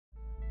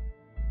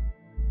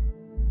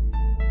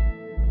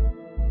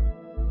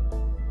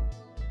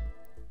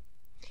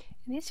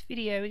In this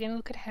video we're going to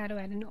look at how to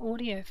add an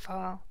audio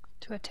file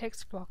to a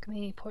text block in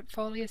the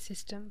ePortfolio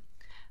system.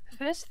 The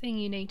first thing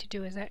you need to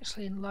do is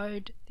actually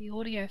load the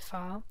audio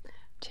file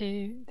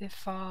to the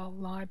file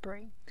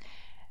library.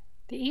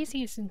 The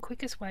easiest and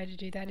quickest way to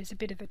do that is a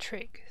bit of a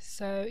trick.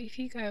 So if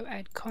you go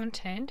add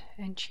content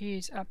and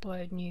choose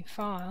upload new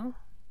file,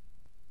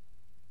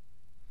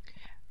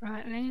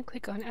 right, and then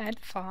click on add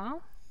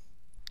file,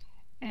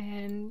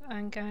 and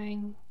I'm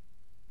going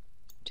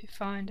to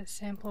find a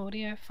sample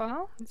audio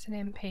file. It's an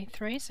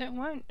MP3, so it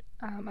won't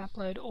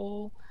upload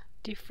all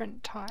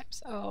different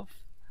types of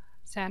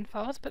sound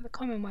files, but the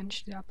common one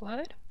should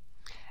upload.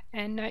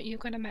 And note you've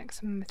got a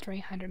maximum of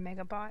 300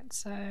 megabytes.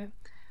 So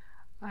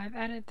I've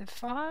added the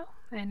file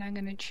and I'm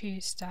going to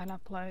choose start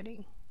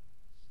uploading.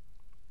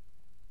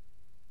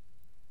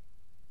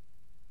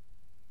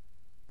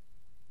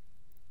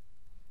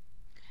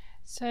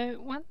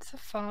 So once the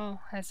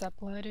file has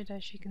uploaded,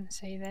 as you can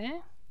see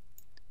there,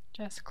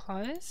 just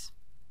close.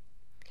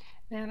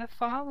 Now the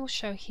file will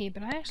show here,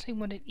 but I actually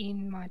want it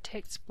in my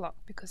text block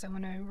because I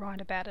want to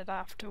write about it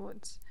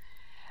afterwards.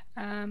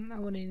 I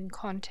want it in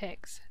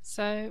context,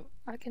 so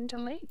I can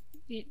delete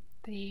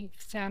the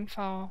sound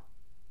file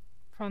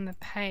from the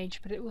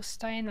page, but it will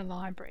stay in the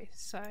library,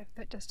 so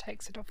that just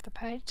takes it off the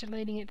page,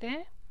 deleting it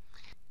there.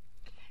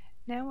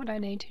 Now what I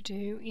need to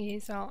do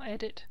is I'll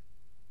edit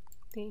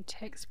the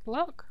text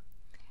block,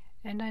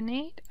 and I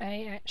need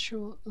an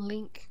actual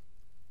link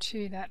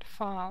to that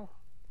file.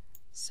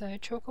 So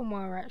Chalk and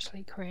Wire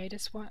actually create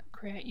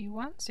you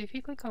one. So if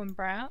you click on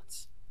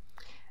Browse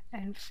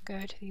and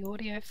go to the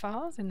audio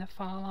files in the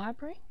file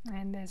library,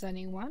 and there's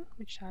only one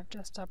which I've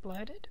just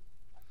uploaded,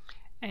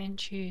 and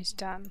choose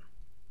Done.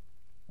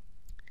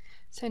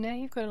 So now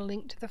you've got a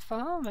link to the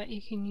file that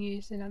you can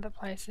use in other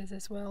places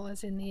as well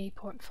as in the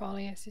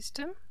ePortfolio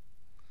system.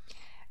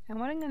 And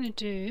what I'm going to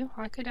do,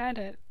 I could add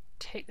a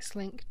text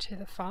link to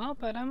the file,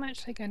 but I'm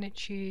actually going to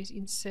choose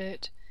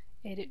Insert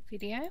Edit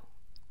Video,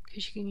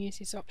 because you can use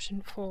this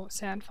option for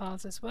sound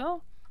files as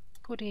well.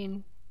 Put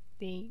in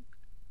the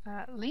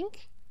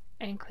link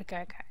and click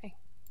OK.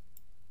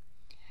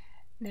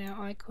 Now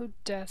I could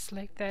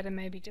select that and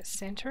maybe just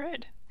center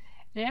it.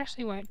 It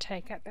actually won't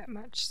take up that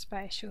much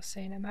space, you'll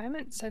see in a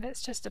moment. So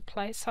that's just a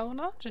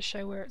placeholder to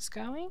show where it's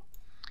going.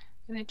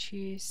 I'm going to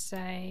choose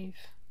Save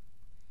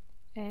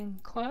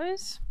and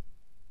Close.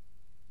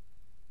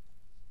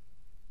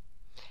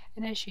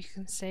 And as you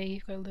can see,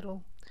 you've got a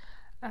little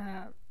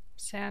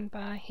sound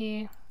bar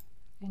here,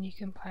 and you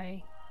can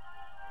play